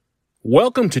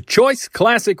Welcome to Choice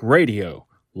Classic Radio.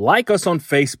 Like us on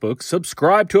Facebook,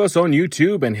 subscribe to us on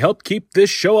YouTube, and help keep this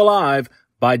show alive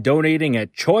by donating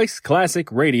at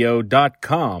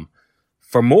choiceclassicradio.com.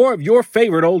 For more of your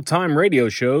favorite old-time radio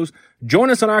shows, join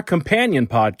us on our companion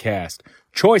podcast,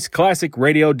 Choice Classic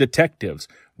Radio Detectives,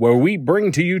 where we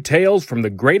bring to you tales from the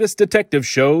greatest detective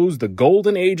shows the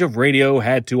golden age of radio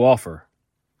had to offer.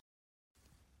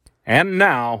 And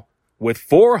now, with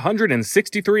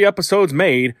 463 episodes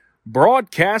made,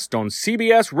 broadcast on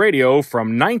CBS Radio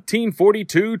from 1942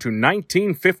 to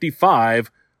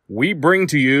 1955, we bring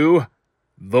to you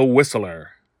The Whistler.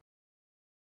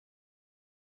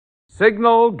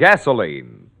 Signal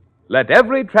gasoline. Let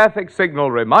every traffic signal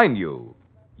remind you,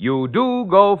 you do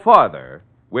go farther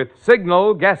with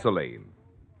Signal gasoline.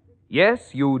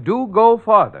 Yes, you do go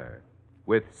farther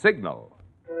with Signal.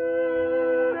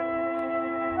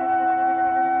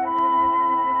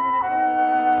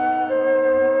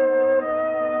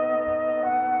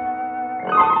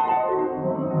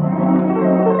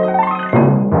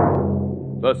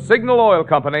 The Signal Oil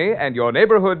Company and your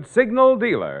neighborhood Signal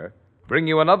dealer bring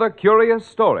you another curious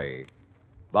story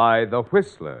by The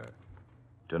Whistler.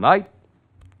 Tonight,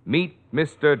 meet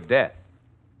Mr. Death.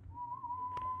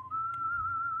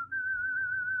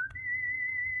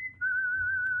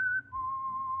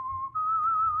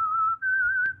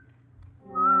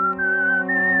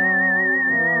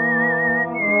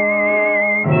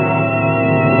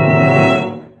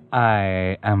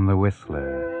 I am the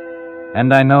Whistler,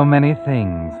 and I know many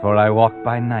things, for I walk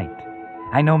by night.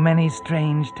 I know many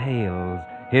strange tales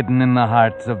hidden in the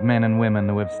hearts of men and women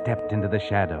who have stepped into the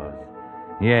shadows.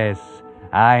 Yes,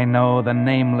 I know the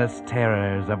nameless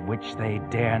terrors of which they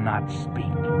dare not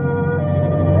speak.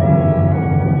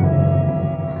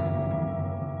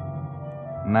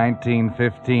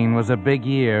 "1915 was a big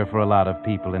year for a lot of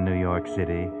people in New York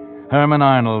City. Herman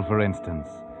Arnold, for instance.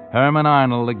 Herman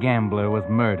Arnold, the gambler, was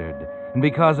murdered. And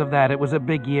because of that, it was a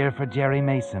big year for Jerry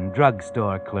Mason,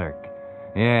 drugstore clerk.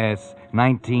 Yes,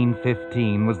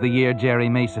 1915 was the year Jerry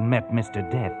Mason met Mr.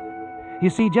 Death. You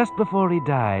see, just before he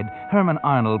died, Herman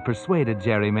Arnold persuaded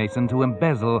Jerry Mason to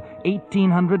embezzle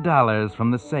 $1,800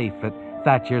 from the safe at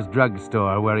Thatcher's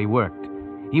drugstore where he worked.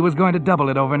 He was going to double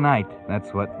it overnight.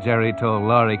 That's what Jerry told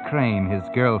Laurie Crane, his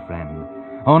girlfriend.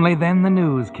 Only then the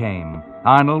news came.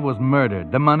 Arnold was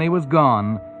murdered, the money was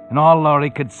gone, and all Laurie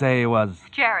could say was,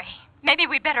 "Jerry, maybe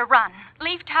we better run.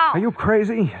 Leave town." Are you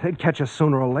crazy? They'd catch us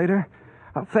sooner or later.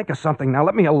 I'll think of something now.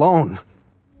 Let me alone.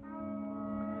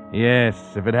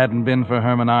 yes, if it hadn't been for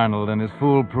Herman Arnold and his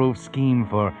foolproof scheme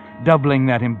for doubling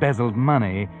that embezzled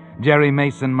money, Jerry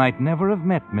Mason might never have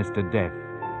met Mr. Death.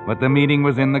 But the meeting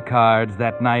was in the cards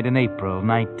that night in April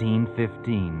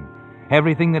 1915.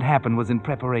 Everything that happened was in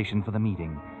preparation for the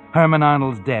meeting. Herman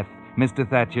Arnold's death, Mr.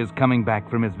 Thatcher's coming back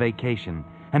from his vacation,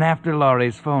 and after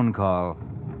Laurie's phone call.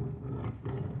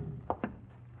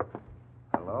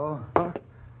 Hello?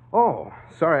 Oh,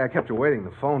 sorry I kept you waiting.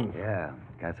 The phone... Yeah.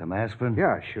 Got some aspirin?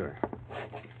 Yeah, sure.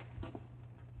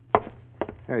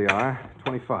 There you are,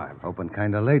 25. Open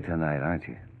kind of late tonight, aren't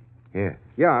you? Here.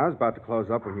 Yeah, I was about to close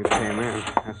up when you came in.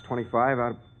 That's 25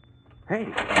 out of... Hey,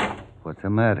 What's the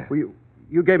matter? well,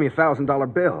 you gave me a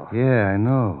 $1,000 bill. Yeah, I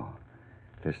know.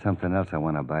 There's something else I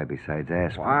want to buy besides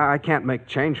aspirin. Well, I can't make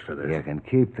change for this. You can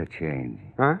keep the change.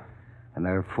 Huh? And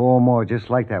there are 4 more just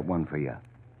like that one for you,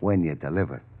 when you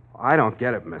deliver. I don't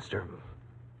get it, mister.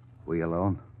 We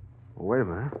alone? Well, wait a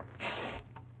minute.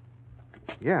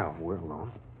 Yeah, we're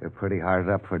alone. You're pretty hard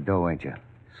up for dough, ain't you?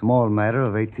 Small matter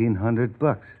of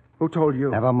 $1,800. Who told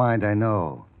you? Never mind, I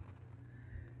know.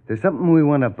 There's something we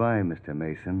want to buy, Mr.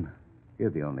 Mason.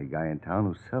 You're the only guy in town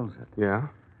who sells it. Yeah?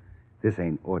 This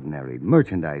ain't ordinary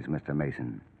merchandise, Mr.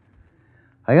 Mason.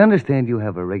 I understand you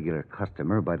have a regular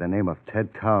customer by the name of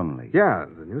Ted Townley. Yeah,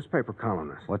 the newspaper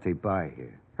columnist. What's he buy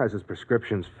here? Has his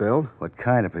prescriptions filled. What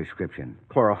kind of prescription?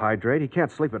 Chlorohydrate. He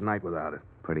can't sleep at night without it.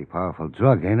 Pretty powerful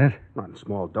drug, ain't it? Not in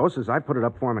small doses. I put it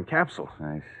up for him in capsules.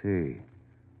 I see.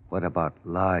 What about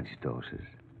large doses?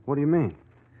 What do you mean?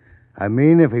 I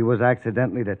mean, if he was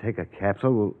accidentally to take a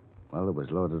capsule, well, it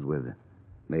was loaded with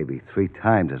maybe 3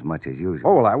 times as much as usual.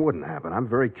 Oh, well, that wouldn't happen. I'm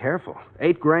very careful.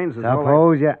 8 grains is all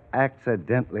Suppose you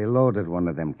accidentally loaded one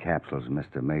of them capsules,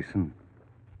 Mr. Mason.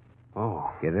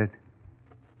 Oh, Get it?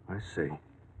 I see.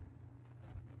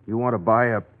 You want to buy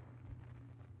a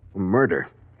murder?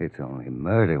 It's only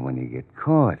murder when you get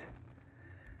caught.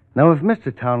 Now, if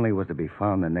Mr. Townley was to be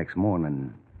found the next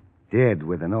morning dead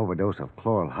with an overdose of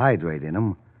chloral hydrate in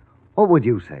him, what would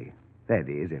you say? That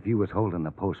is, if you was holding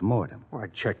the post-mortem. Well,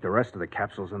 I'd check the rest of the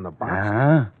capsules in the box.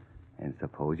 Uh-huh. And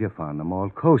suppose you found them all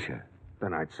kosher.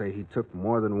 Then I'd say he took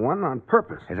more than one on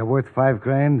purpose. Is it worth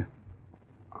 $5,000?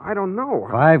 I don't know.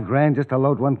 $5,000 just to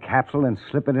load one capsule and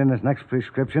slip it in his next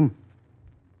prescription?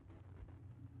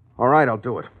 All right, I'll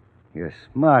do it. You're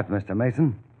smart, Mr.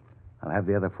 Mason. I'll have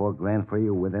the other $4,000 for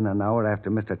you within an hour after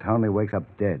Mr. Townley wakes up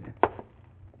dead.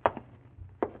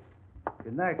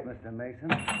 Good night, Mr. Mason.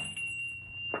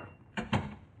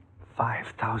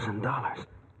 $5,000.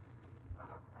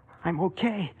 I'm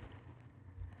okay.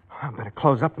 I better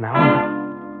close up now.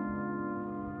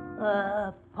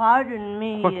 Pardon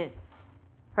me. What?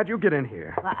 How'd you get in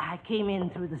here? I came in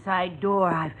through the side door.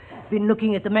 I've been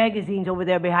looking at the magazines over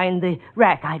there behind the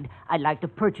rack. I'd like to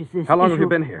purchase this How long issue. have you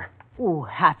been here? Oh,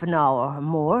 half an hour or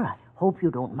more. I hope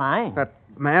you don't mind. That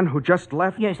man who just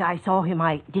left? Yes, I saw him.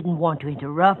 I didn't want to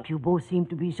interrupt. You both seem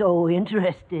to be so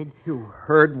interested. You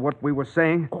heard what we were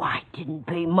saying? Oh, I didn't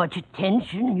pay much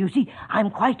attention. You see, I'm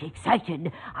quite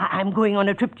excited. I'm going on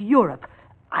a trip to Europe.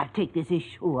 I'll take this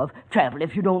issue of Travel,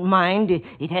 if you don't mind.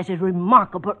 It has a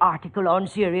remarkable article on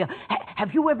Syria.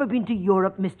 Have you ever been to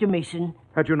Europe, Mr. Mason?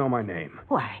 How'd you know my name?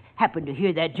 Oh, I happened to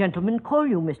hear that gentleman call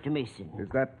you Mr. Mason. Is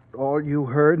that all you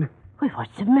heard? Well,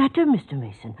 what's the matter, Mr.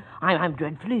 Mason? I'm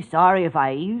dreadfully sorry if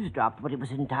I eavesdropped, but it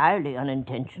was entirely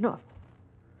unintentional.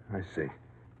 I see.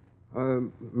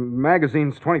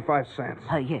 Magazine's 25 cents.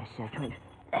 Yes,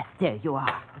 there you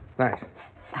are. Thanks.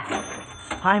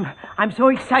 I'm so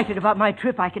excited about my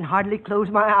trip I can hardly close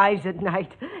my eyes at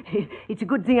night. It's a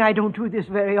good thing I don't do this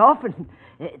very often.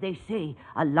 They say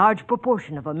a large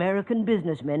proportion of American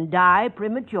businessmen die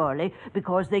prematurely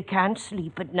because they can't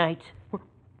sleep at night.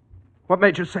 What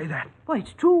made you say that? Why,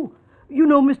 it's true. You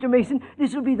know, Mr. Mason,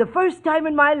 this will be the first time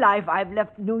in my life I've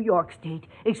left New York State,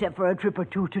 except for a trip or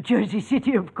two to Jersey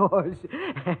City, of course.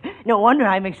 No wonder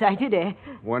I'm excited, eh?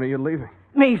 When are you leaving?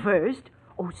 May 1st.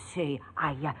 Oh, say,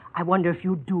 I wonder if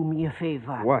you'd do me a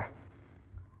favor. What?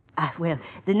 Well,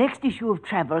 the next issue of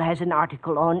Travel has an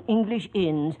article on English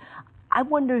inns. I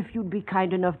wonder if you'd be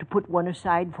kind enough to put one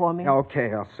aside for me.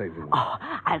 Okay, I'll save you. Oh,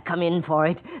 I'll come in for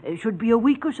it. Should be a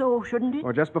week or so, shouldn't it?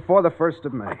 Or just before the 1st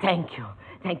of May. Thank you.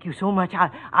 Thank you so much.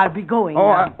 I'll be going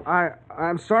Oh, now.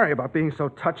 I'm sorry about being so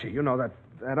touchy. You know, that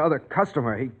other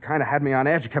customer, he kind of had me on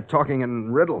edge, kept talking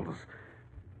in riddles.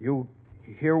 You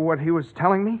hear what he was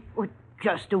telling me? Well,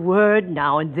 just a word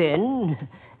now and then.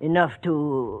 Enough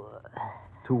to...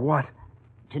 To what?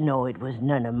 To know it was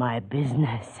none of my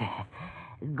business.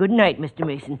 Good night, Mr.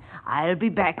 Mason. I'll be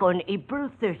back on April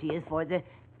 30th for the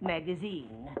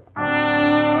magazine.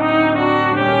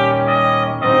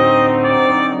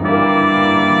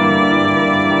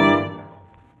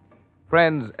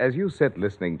 Friends, as you sit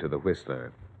listening to The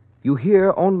Whistler, you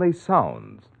hear only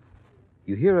sounds.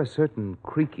 You hear a certain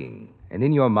creaking, and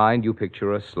in your mind you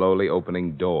picture a slowly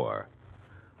opening door.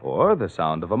 Or the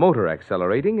sound of a motor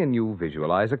accelerating, and you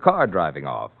visualize a car driving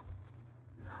off.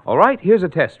 All right, here's a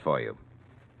test for you.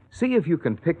 See if you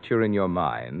can picture in your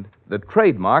mind the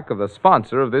trademark of the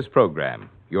sponsor of this program,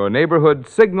 your neighborhood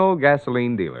Signal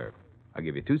gasoline dealer. I'll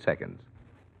give you 2 seconds.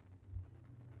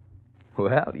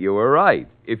 Well, you were right.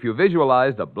 If you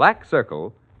visualized a black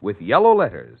circle with yellow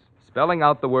letters spelling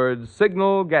out the words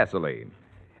Signal gasoline,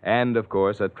 and, of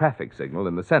course, a traffic signal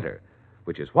in the center,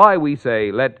 which is why we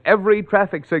say, let every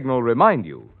traffic signal remind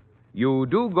you, you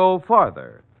do go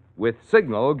farther with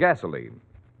Signal gasoline.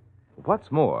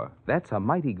 What's more, that's a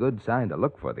mighty good sign to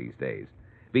look for these days,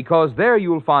 because there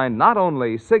you'll find not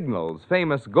only Signal's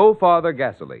famous Go Farther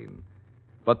gasoline,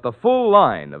 but the full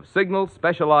line of Signal's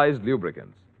specialized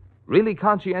lubricants. Really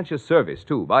conscientious service,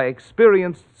 too, by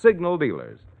experienced Signal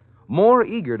dealers, more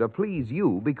eager to please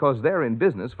you because they're in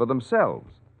business for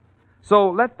themselves.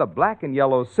 So let the black and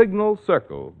yellow Signal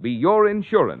circle be your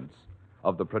insurance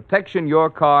of the protection your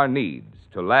car needs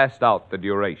to last out the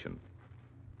duration.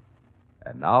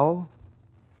 And now,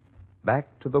 back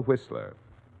to The Whistler.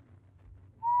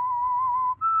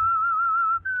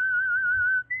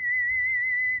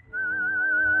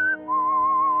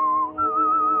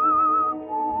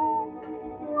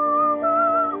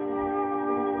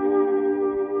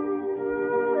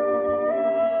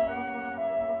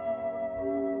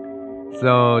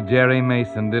 So Jerry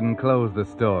Mason didn't close the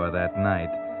store that night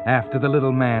after the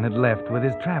little man had left with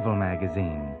his travel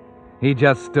magazine. He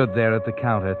just stood there at the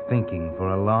counter thinking for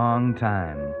a long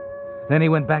time. Then he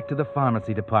went back to the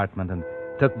pharmacy department and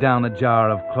took down a jar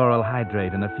of chloral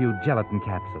hydrate and a few gelatin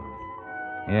capsules.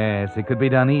 Yes, it could be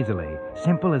done easily,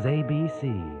 simple as ABC.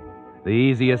 The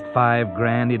easiest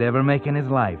 $5,000 he'd ever make in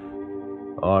his life.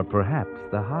 Or perhaps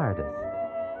the hardest.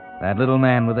 That little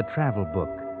man with a travel book.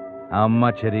 How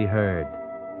much had he heard?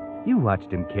 You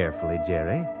watched him carefully,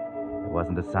 Jerry. It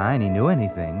wasn't a sign he knew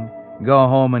anything. Go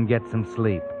home and get some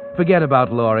sleep. Forget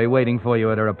about Laurie waiting for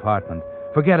you at her apartment.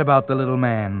 Forget about the little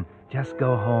man. Just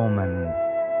go home and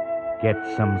Get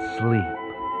some sleep.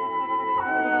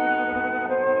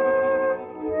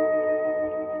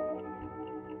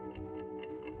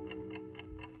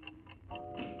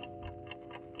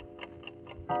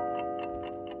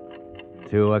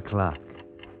 $2:00.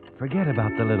 Forget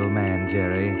about the little man,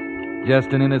 Jerry.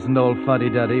 Just an innocent old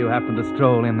fuddy-duddy who happened to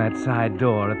stroll in that side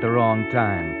door at the wrong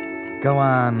time. Go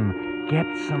on, get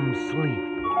some sleep.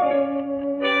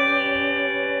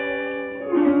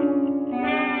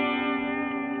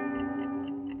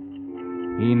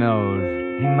 He knows.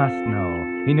 He must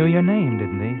know. He knew your name,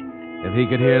 didn't he? If he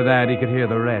could hear that, he could hear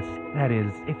the rest. That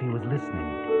is, if he was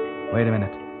listening. Wait a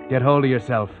minute. Get hold of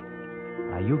yourself.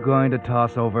 Are you going to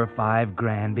toss over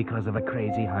 $5,000 because of a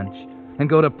crazy hunch and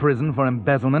go to prison for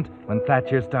embezzlement when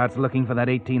Thatcher starts looking for that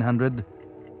 1800?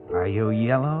 Are you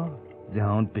yellow?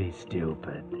 Don't be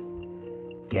stupid.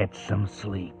 Get some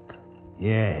sleep.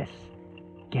 Yes,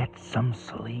 get some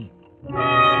sleep.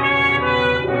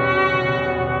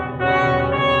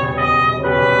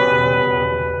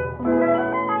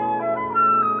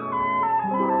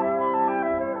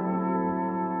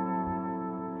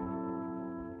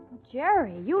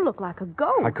 Jerry, you look like a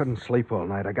ghost. I couldn't sleep all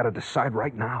night. I got to decide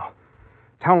right now.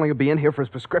 Townley will be in here for his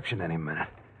prescription any minute.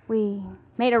 We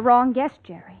made a wrong guess,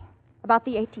 Jerry, about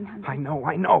the 1800. I know.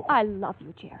 I love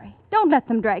you, Jerry. Don't let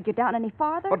them drag you down any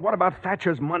farther. But what about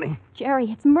Thatcher's money? Jerry,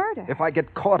 it's murder. If I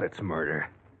get caught, it's murder.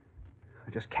 I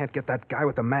just can't get that guy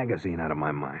with the magazine out of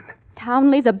my mind.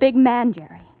 Townley's a big man,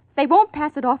 Jerry. They won't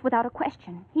pass it off without a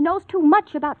question. He knows too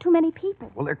much about too many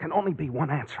people. Well, there can only be one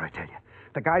answer, I tell you.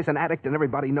 The guy's an addict, and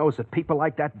everybody knows that people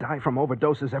like that die from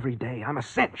overdoses every day. I'm a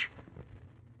cinch.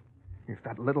 If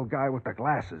that little guy with the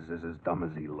glasses is as dumb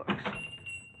as he looks.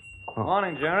 Oh.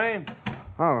 Morning, Jerry.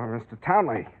 Oh, Mr.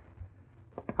 Townley.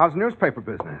 How's newspaper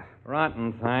business?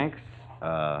 Rotten, thanks.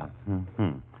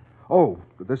 Oh,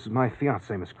 this is my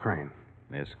fiancée, Miss Crane.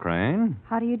 Miss Crane?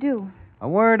 How do you do? A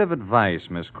word of advice,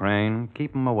 Miss Crane.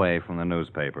 Keep 'em away from the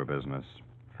newspaper business.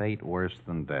 Fate worse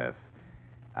than death.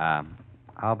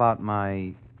 How about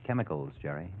my chemicals,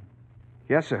 Jerry?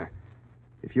 Yes, sir.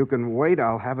 If you can wait,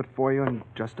 I'll have it for you in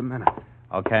just a minute.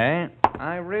 Okay.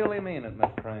 I really mean it, Miss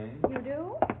Crane. You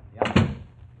do? Yep.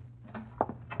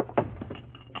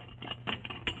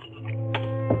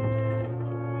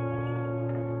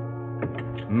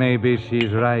 Maybe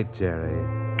she's right, Jerry.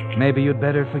 Maybe you'd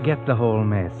better forget the whole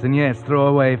mess. And yes, throw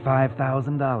away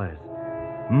 $5,000.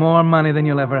 More money than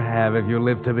you'll ever have if you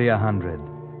live to be 100.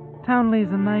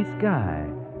 Townley's a nice guy.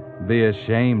 Be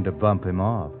ashamed to bump him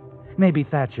off. Maybe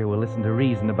Thatcher will listen to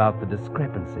reason about the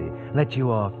discrepancy. Let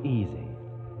you off easy.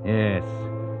 Yes,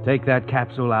 take that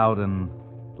capsule out and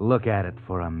look at it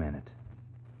for a minute.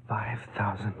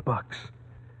 $5,000.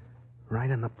 Right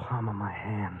in the palm of my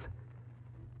hand.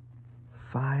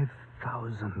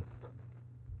 5,000.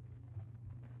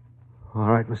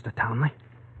 All right, Mr. Townley.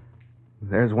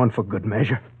 There's one for good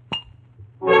measure.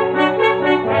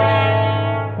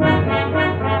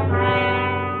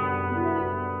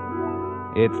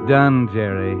 It's done,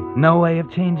 Jerry. No way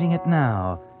of changing it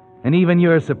now. And even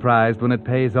you're surprised when it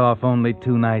pays off only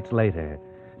 2 nights later.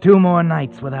 2 more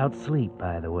nights without sleep,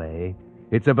 by the way.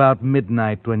 It's about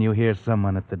midnight when you hear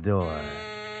someone at the door.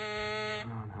 Oh,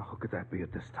 now, who could that be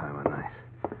at this time of night?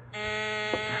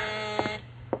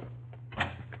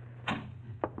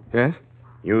 Yes?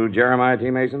 You Jeremiah T.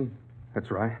 Mason? That's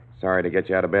right. Sorry to get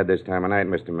you out of bed this time of night,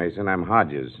 Mr. Mason. I'm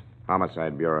Hodges,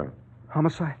 Homicide Bureau.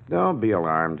 Homicide? Don't be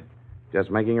alarmed. Just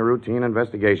making a routine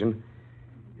investigation.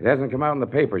 It hasn't come out in the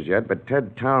papers yet, but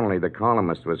Ted Townley, the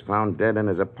columnist, was found dead in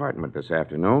his apartment this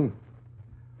afternoon.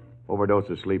 Overdose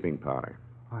of sleeping powder.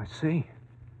 Oh, I see.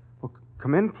 Well,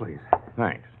 come in, please.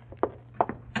 Thanks.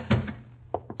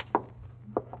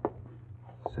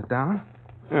 Sit down.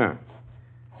 Yeah.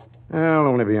 Well,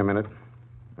 only be a minute.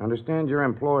 I understand you're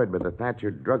employed by the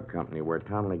Thatcher Drug Company where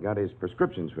Townley got his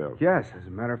prescriptions filled. Yes, as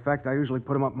a matter of fact, I usually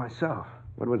put them up myself.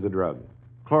 What was the drug?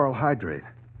 Chloral hydrate.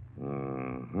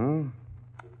 Mm-hmm.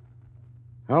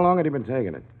 How long had he been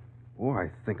taking it? Oh, I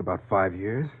think about 5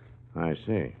 years. I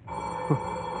see.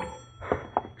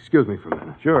 Excuse me for a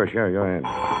minute. Sure, go ahead.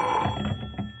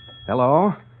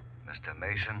 Hello? Mr.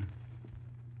 Mason,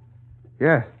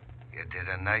 Yes. you did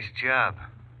a nice job.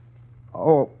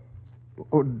 Oh,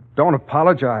 don't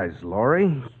apologize,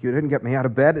 Laurie. You didn't get me out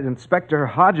of bed. Inspector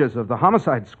Hodges of the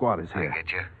Homicide Squad is here. I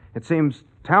get you. It seems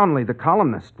Townley, the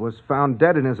columnist, was found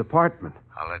dead in his apartment.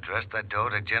 I'll address that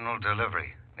door to general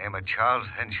delivery. Name of Charles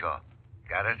Henshaw.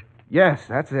 Got it? Yes,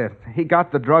 that's it. He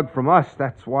got the drug from us.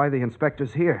 That's why the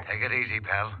inspector's here. Take it easy,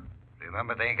 pal.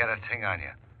 Remember, they ain't got a thing on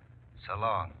you. So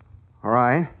long. All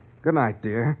right. Good night,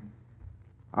 dear.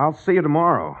 I'll see you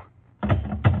tomorrow.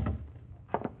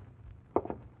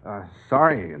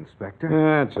 Sorry, Inspector.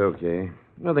 That's okay.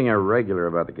 Nothing irregular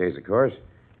about the case, of course.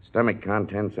 Stomach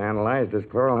contents analyzed as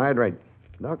chloral hydrate.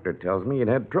 Doctor tells me he'd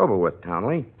had trouble with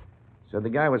Townley. Said the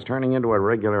guy was turning into a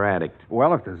regular addict.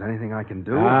 Well, if there's anything I can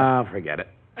do... Forget it.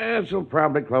 This'll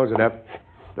probably close it up.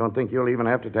 Don't think you'll even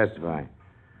have to testify.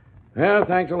 Well,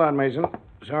 thanks a lot, Mason.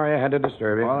 Sorry I had to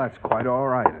disturb you. Well, that's quite all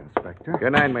right, Inspector.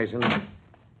 Good night, Mason.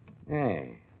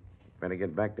 Hey, better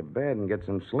get back to bed and get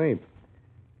some sleep.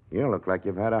 You look like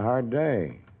you've had a hard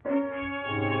day.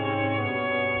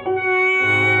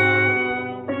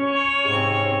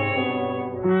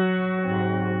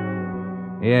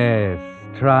 Yes,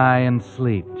 try and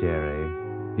sleep, Jerry.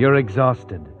 You're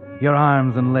exhausted. Your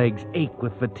arms and legs ache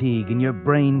with fatigue, and your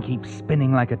brain keeps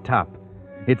spinning like a top.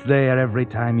 It's there every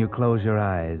time you close your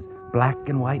eyes, black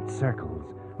and white circles,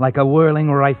 like a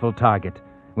whirling rifle target,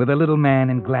 with a little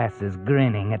man in glasses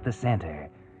grinning at the center.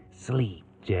 Sleep,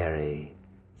 Jerry.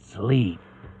 Sleep.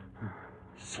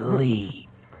 Sleep.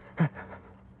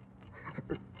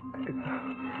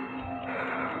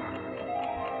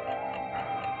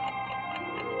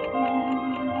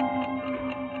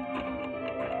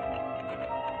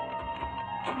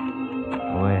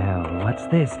 Well, what's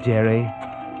this, Jerry?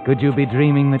 Could you be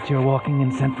dreaming that you're walking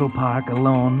in Central Park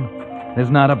alone? There's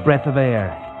not a breath of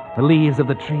air. The leaves of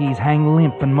the trees hang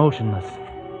limp and motionless.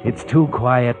 It's too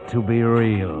quiet to be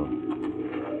real.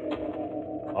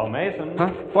 Oh, Mason. Huh?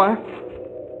 What?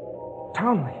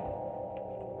 Townley.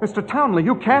 Mr. Townley,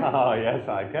 you can't... Oh, yes,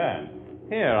 I can.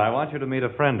 Here, I want you to meet a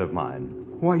friend of mine.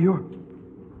 Why, you're...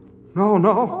 No.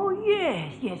 Oh,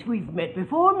 yes, we've met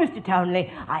before, Mr. Townley.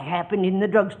 I happened in the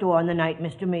drugstore on the night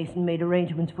Mr. Mason made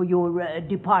arrangements for your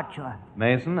departure.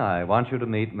 Mason, I want you to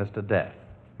meet Mr. Death.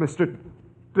 Mr.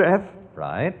 Death?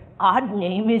 Right? Odd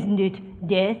name, isn't it?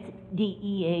 Death,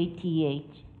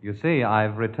 D-E-A-T-H. You see,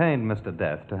 I've retained Mr.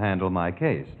 Death to handle my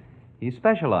case. He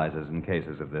specializes in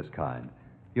cases of this kind.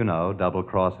 You know, double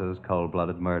crosses,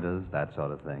 cold-blooded murders, that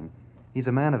sort of thing. He's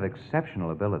a man of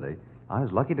exceptional ability. I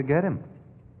was lucky to get him.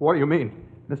 What do you mean?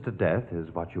 Mr. Death is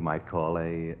what you might call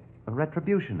a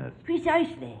retributionist.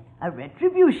 Precisely. A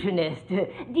retributionist.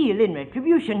 Deal in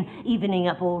retribution, evening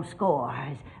up old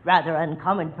scores. Rather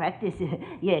uncommon practice.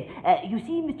 Yes. You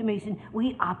see, Mr. Mason,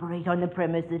 we operate on the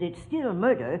premise that it's still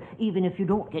murder, even if you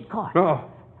don't get caught. No,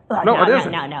 Now, it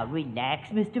isn't. Now, relax,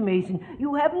 Mr. Mason.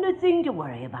 You haven't a thing to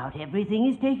worry about. Everything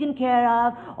is taken care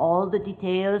of. All the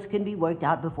details can be worked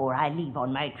out before I leave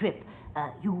on my trip.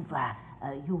 You've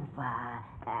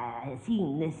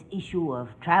seen this issue of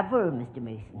Traveler, Mr.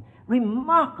 Mason.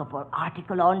 Remarkable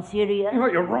article on Syria. No,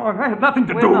 you're wrong. I had nothing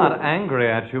to We're do not angry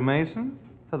at you, Mason.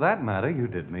 For that matter, you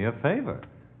did me a favor.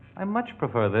 I much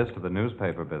prefer this to the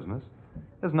newspaper business.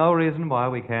 There's no reason why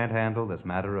we can't handle this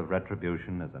matter of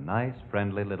retribution as a nice,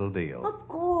 friendly little deal. Of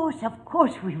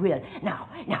course we will. Now,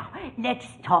 let's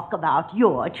talk about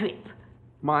your trip.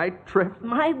 My trip?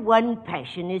 My one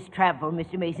passion is travel,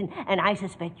 Mr. Mason, and I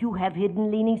suspect you have hidden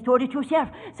leanings toward it yourself,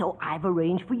 so I've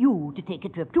arranged for you to take a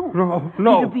trip, too. No.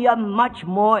 It'll be a much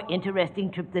more interesting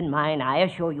trip than mine, I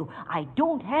assure you. I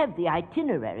don't have the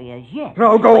itinerary as yet.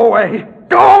 No, go away!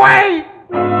 Go away!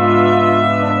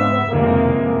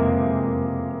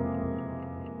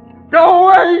 Go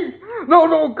away!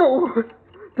 No, go.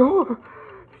 Go.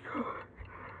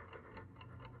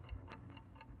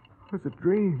 It was a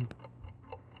dream.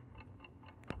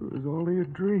 It was only a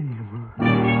dream.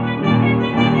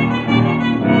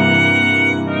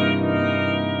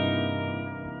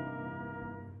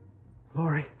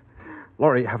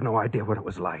 Laurie, you have no idea what it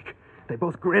was like. They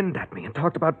both grinned at me and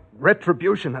talked about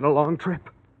retribution and a long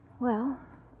trip. Well,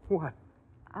 What?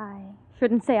 I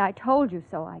shouldn't say I told you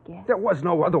so, I guess. There was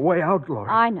no other way out, Laurie.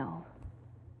 I know.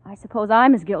 I suppose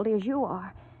I'm as guilty as you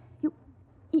are.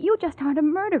 You just aren't a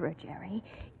murderer, Jerry.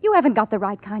 You haven't got the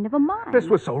right kind of a mind. This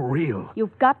was so real.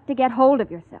 You've got to get hold of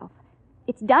yourself.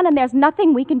 It's done, and there's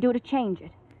nothing we can do to change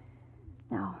it.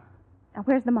 Now,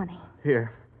 where's the money?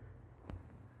 Here.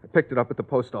 I picked it up at the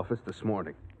post office this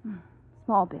morning.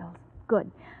 Small bills.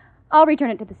 Good. I'll return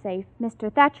it to the safe.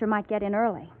 Mr. Thatcher might get in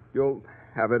early. You'll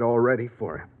have it all ready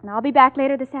for him. And I'll be back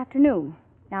later this afternoon.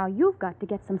 Now, you've got to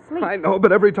get some sleep. I know,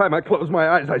 but every time I close my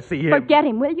eyes, I see him. Forget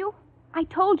him, will you? I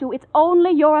told you, it's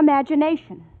only your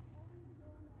imagination.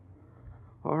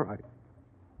 All right.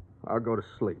 I'll go to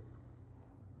sleep.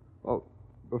 Oh,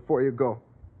 before you go,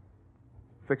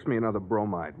 fix me another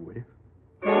bromide, will you?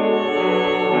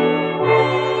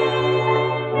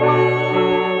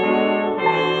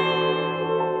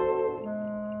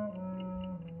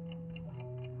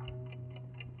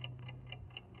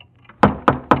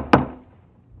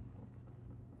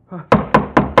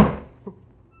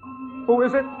 Who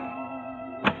is it?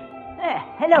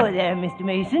 Hello, Hello there, Mr.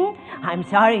 Mason. I'm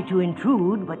sorry to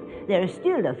intrude, but there are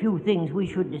still a few things we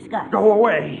should discuss. Go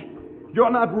away.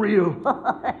 You're not real.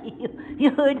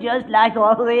 You're just like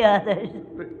all the others.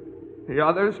 The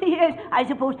others? Yes, I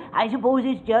suppose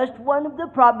it's just one of the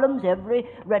problems every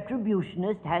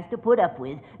retributionist has to put up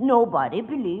with. Nobody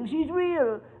believes he's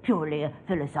real. Purely a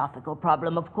philosophical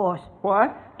problem, of course.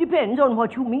 What? Depends on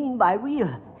what you mean by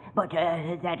real. But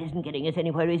that isn't getting us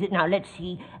anywhere, is it? Now, let's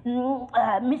see.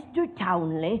 Mr.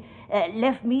 Townley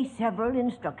left me several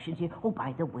instructions here. Oh,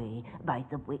 by the way,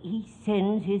 he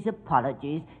sends his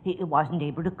apologies. He wasn't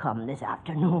able to come this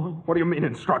afternoon. What do you mean,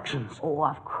 instructions? Oh,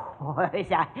 of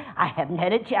course. I haven't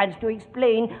had a chance to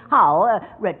explain how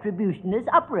retributionists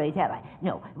operate, have I?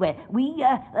 No. Well,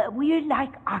 we're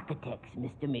like architects,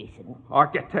 Mr. Mason.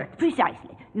 Architects?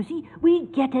 Precisely. You see, we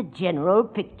get a general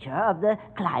picture of the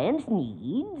client's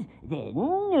needs.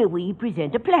 Then we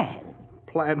present a plan.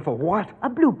 Plan for what? A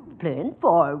blueprint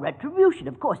for retribution,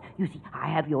 of course. You see, I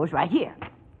have yours right here.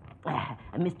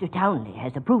 Mr. Townley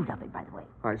has approved of it, by the way.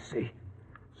 I see.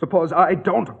 Suppose I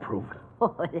don't approve it.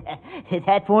 Oh,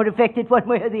 that won't affect it one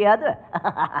way or the other.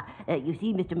 You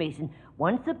see, Mr. Mason,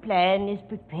 once a plan is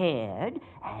prepared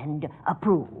and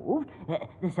approved,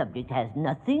 the subject has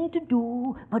nothing to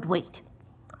do but wait.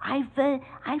 I've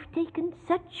taken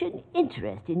such an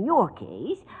interest in your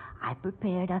case, I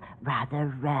prepared a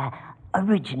rather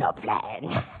original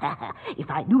plan. If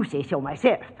I do say so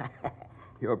myself.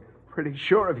 You're pretty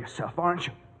sure of yourself, aren't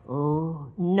you?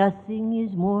 Oh, nothing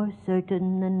is more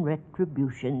certain than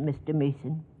retribution, Mr.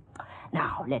 Mason.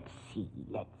 Now, let's see.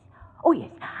 Oh,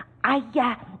 yes.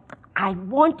 I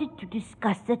wanted to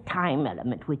discuss the time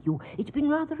element with you. It's been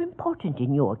rather important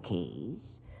in your case.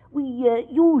 We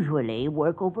usually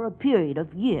work over a period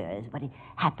of years, but it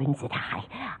happens that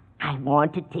I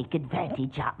want to take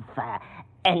advantage of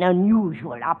an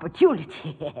unusual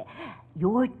opportunity.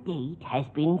 Your date has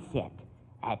been set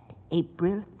at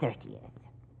April 30th.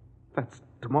 That's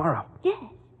tomorrow. Yes.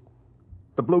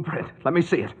 The blueprint. Let me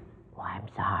see it. Oh, I'm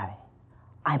sorry.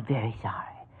 I'm very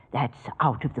sorry. That's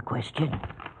out of the question.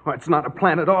 Oh, it's not a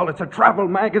plan at all. It's a travel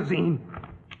magazine.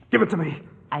 Give it to me.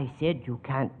 I said you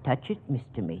can't touch it,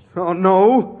 Mr. Mason. Oh,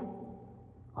 no.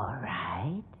 All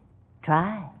right.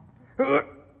 Try.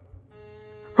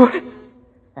 What?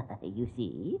 You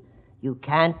see, you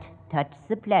can't touch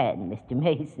the plan, Mr.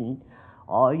 Mason.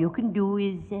 All you can do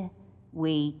is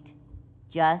wait.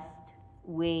 Just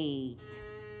wait.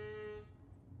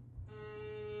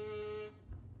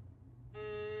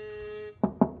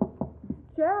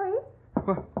 Jerry?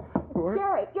 What?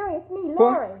 Jerry, it's me,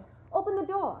 What? Larry. Open the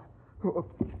door.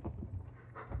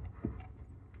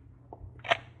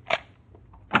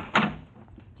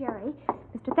 Jerry,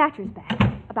 Mr. Thatcher's back.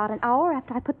 About an hour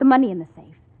after I put the money in the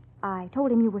safe. I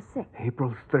told him you were sick.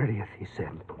 April 30th, he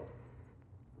said.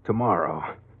 Tomorrow.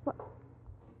 Well,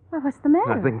 what's the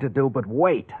matter? Nothing to do but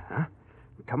wait, huh?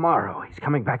 Tomorrow, he's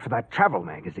coming back for that travel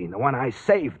magazine, the one I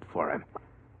saved for him.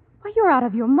 Well, you're out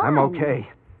of your mind. I'm okay.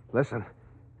 Listen,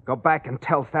 go back and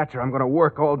tell Thatcher I'm going to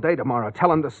work all day tomorrow.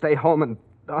 Tell him to stay home and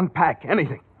unpack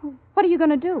anything. What are you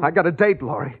going to do? I got a date,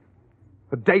 Laurie.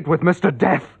 A date with Mr.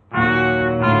 Death.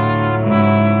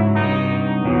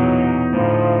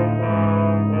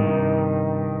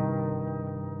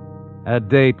 A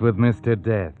date with Mr.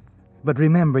 Death. But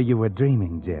remember, you were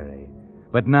dreaming, Jerry.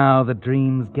 But now the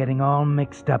dream's getting all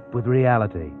mixed up with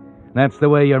reality. That's the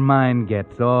way your mind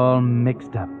gets, all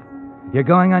mixed up. You're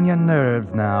going on your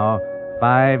nerves now.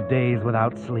 5 days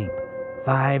without sleep.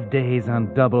 5 days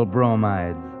on double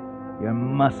bromides. Your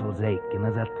muscles ache, and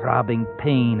there's a throbbing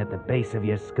pain at the base of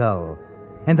your skull.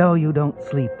 And though you don't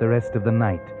sleep the rest of the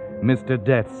night, Mr.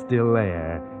 Death's still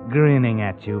there, grinning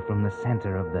at you from the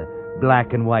center of the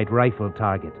black and white rifle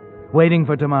target, waiting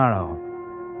for tomorrow.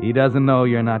 He doesn't know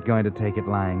you're not going to take it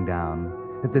lying down,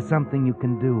 that there's something you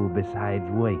can do besides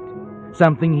wait,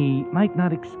 something he might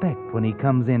not expect when he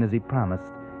comes in as he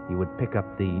promised he would pick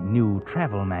up the new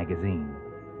travel magazine.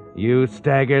 You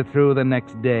stagger through the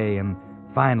next day, and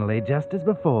finally, just as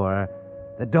before,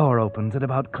 the door opens at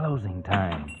about closing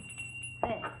time.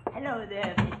 Hello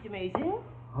there, Mr. Mason.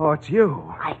 Oh, it's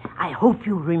you. I hope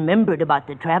you remembered about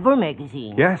the travel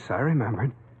magazine. Yes, I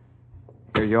remembered.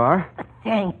 Here you are.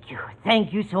 Thank you.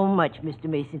 Thank you so much, Mr.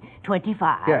 Mason.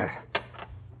 25. Yes.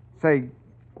 Say,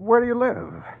 where do you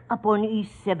live? Up on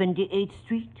East 78th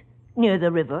Street, near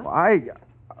the river.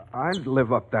 I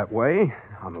live up that way.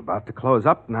 I'm about to close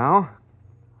up now.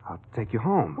 I'll take you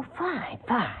home. Oh, fine.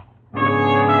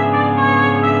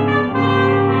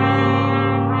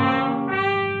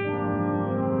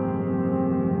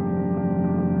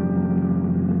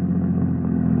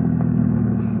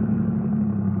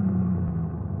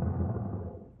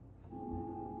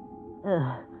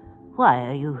 Why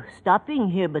are you stopping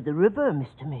here by the river,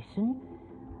 Mr. Mason?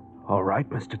 All right,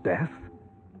 Mr. Death.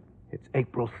 It's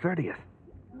April 30th.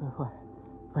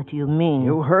 What do you mean?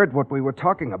 You heard what we were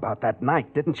talking about that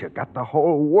night, didn't you? Got the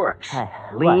whole works. What?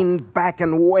 Lean back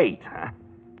and wait, huh?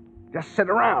 Just sit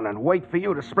around and wait for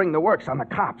you to spring the works on the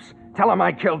cops. Tell them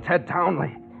I killed Ted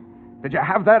Townley. Did you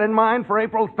have that in mind for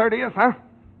April 30th, huh?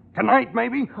 Tonight,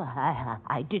 maybe?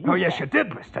 I didn't... Oh, yes, you did,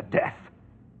 Mr. Death.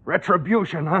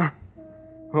 Retribution, huh?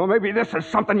 Well, maybe this is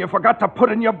something you forgot to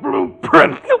put in your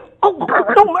blueprint.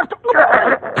 No,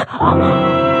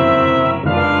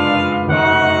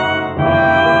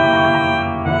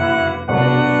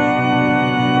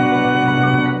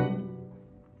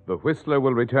 The Whistler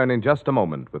will return in just a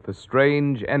moment with the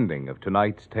strange ending of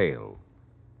tonight's tale.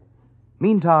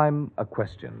 Meantime, a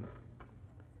question.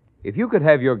 If you could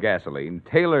have your gasoline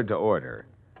tailored to order,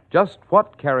 just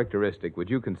what characteristic would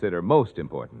you consider most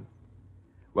important?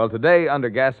 Well, today, under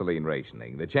gasoline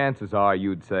rationing, the chances are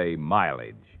you'd say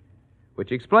mileage,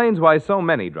 which explains why so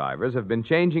many drivers have been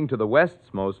changing to the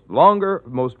West's most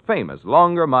famous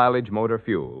longer mileage motor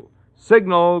fuel,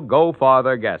 Signal Go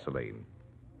Farther gasoline.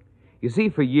 You see,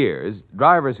 for years,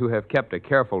 drivers who have kept a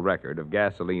careful record of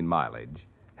gasoline mileage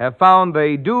have found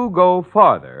they do go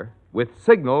farther with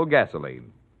Signal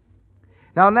gasoline.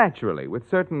 Now, naturally, with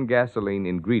certain gasoline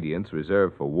ingredients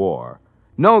reserved for war,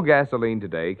 no gasoline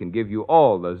today can give you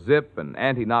all the zip and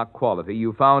anti-knock quality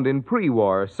you found in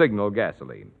pre-war Signal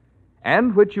gasoline,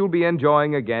 and which you'll be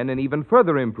enjoying again in even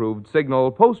further improved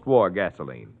Signal post-war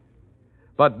gasoline.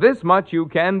 But this much you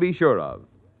can be sure of.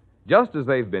 Just as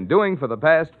they've been doing for the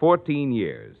past 14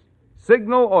 years,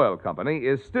 Signal Oil Company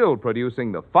is still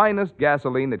producing the finest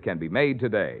gasoline that can be made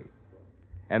today.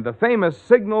 And the famous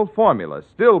Signal formula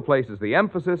still places the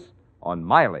emphasis on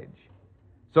mileage.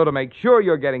 So to make sure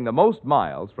you're getting the most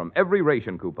miles from every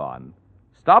ration coupon,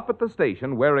 stop at the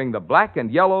station wearing the black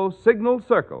and yellow Signal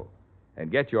circle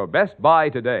and get your best buy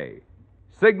today.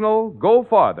 Signal Go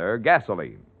Farther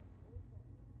gasoline.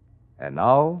 And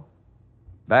now,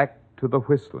 back to the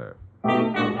Whistler.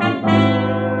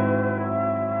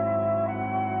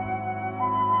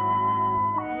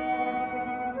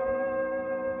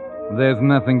 There's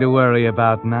nothing to worry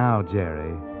about now,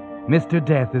 Jerry. Mr.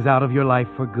 Death is out of your life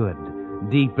for good,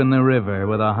 deep in the river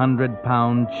with a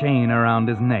 100-pound chain around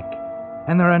his neck,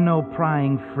 and there are no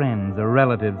prying friends or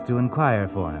relatives to inquire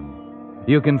for him.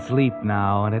 You can sleep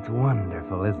now, and it's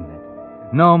wonderful, isn't it?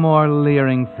 No more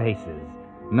leering faces,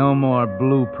 no more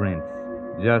blueprints,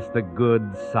 just the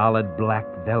good, solid black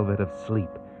velvet of sleep,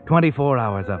 24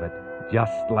 hours of it,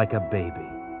 just like a baby.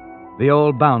 The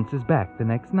old bounce is back the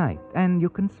next night, and you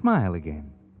can smile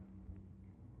again.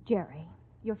 Jerry,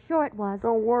 you're sure it was?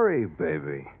 Don't worry,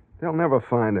 baby. They'll never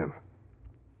find him.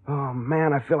 Oh,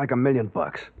 man, I feel like $1 million.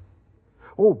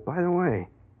 Oh, by the way,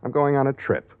 I'm going on a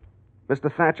trip.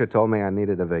 Mr. Thatcher told me I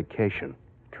needed a vacation.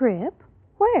 Trip?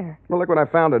 Where? Well, look what I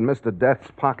found in Mr.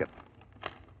 Death's pocket.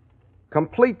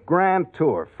 Complete grand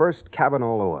tour, first cabin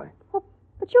all the way. Well,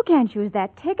 but you can't use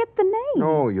that ticket, the name.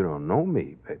 No, you don't know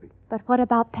me, baby. But what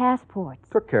about passports?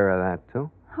 Took care of that,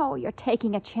 too. Oh, you're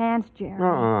taking a chance, Jerry.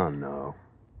 No.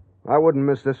 I wouldn't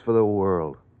miss this for the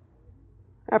world.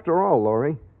 After all,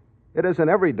 Laurie, it isn't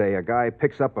every day a guy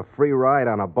picks up a free ride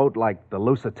on a boat like the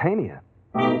Lusitania.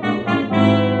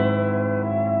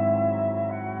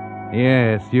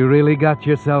 Yes, you really got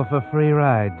yourself a free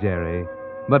ride, Jerry.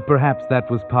 But perhaps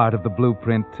that was part of the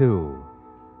blueprint, too.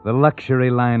 The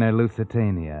luxury liner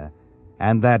Lusitania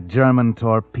and that German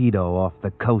torpedo off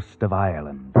the coast of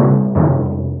Ireland.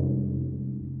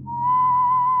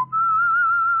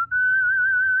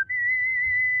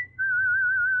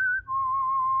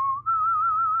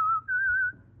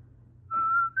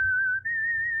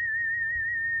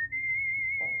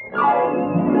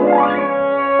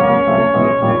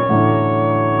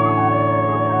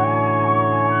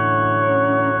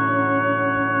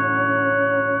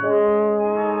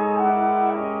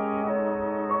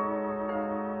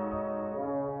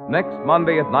 Next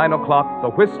Monday at 9 o'clock, The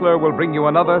Whistler will bring you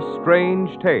another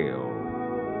strange tale.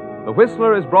 The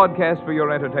Whistler is broadcast for your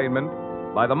entertainment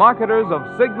by the marketers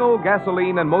of Signal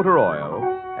gasoline and motor oil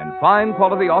and fine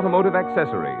quality automotive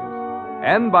accessories,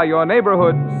 and by your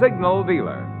neighborhood Signal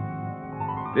dealer.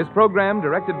 This program,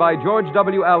 directed by George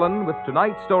W. Allen, with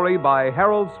tonight's story by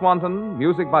Harold Swanton,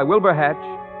 music by Wilbur Hatch,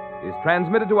 is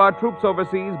transmitted to our troops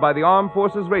overseas by the Armed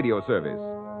Forces Radio Service.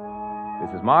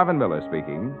 This is Marvin Miller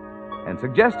speaking, and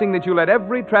suggesting that you let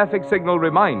every traffic signal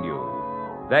remind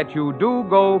you that you do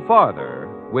go farther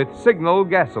with Signal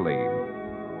gasoline.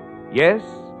 Yes,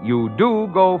 you do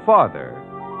go farther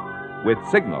with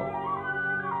Signal.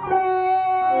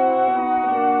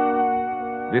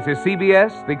 This is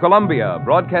CBS, the Columbia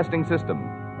Broadcasting System.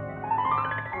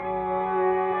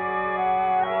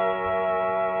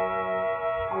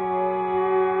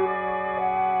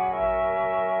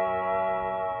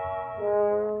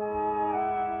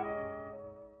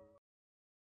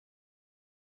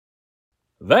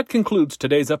 That concludes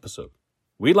today's episode.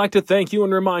 We'd like to thank you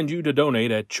and remind you to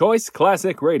donate at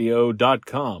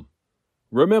choiceclassicradio.com.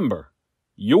 Remember,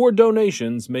 your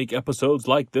donations make episodes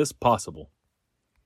like this possible.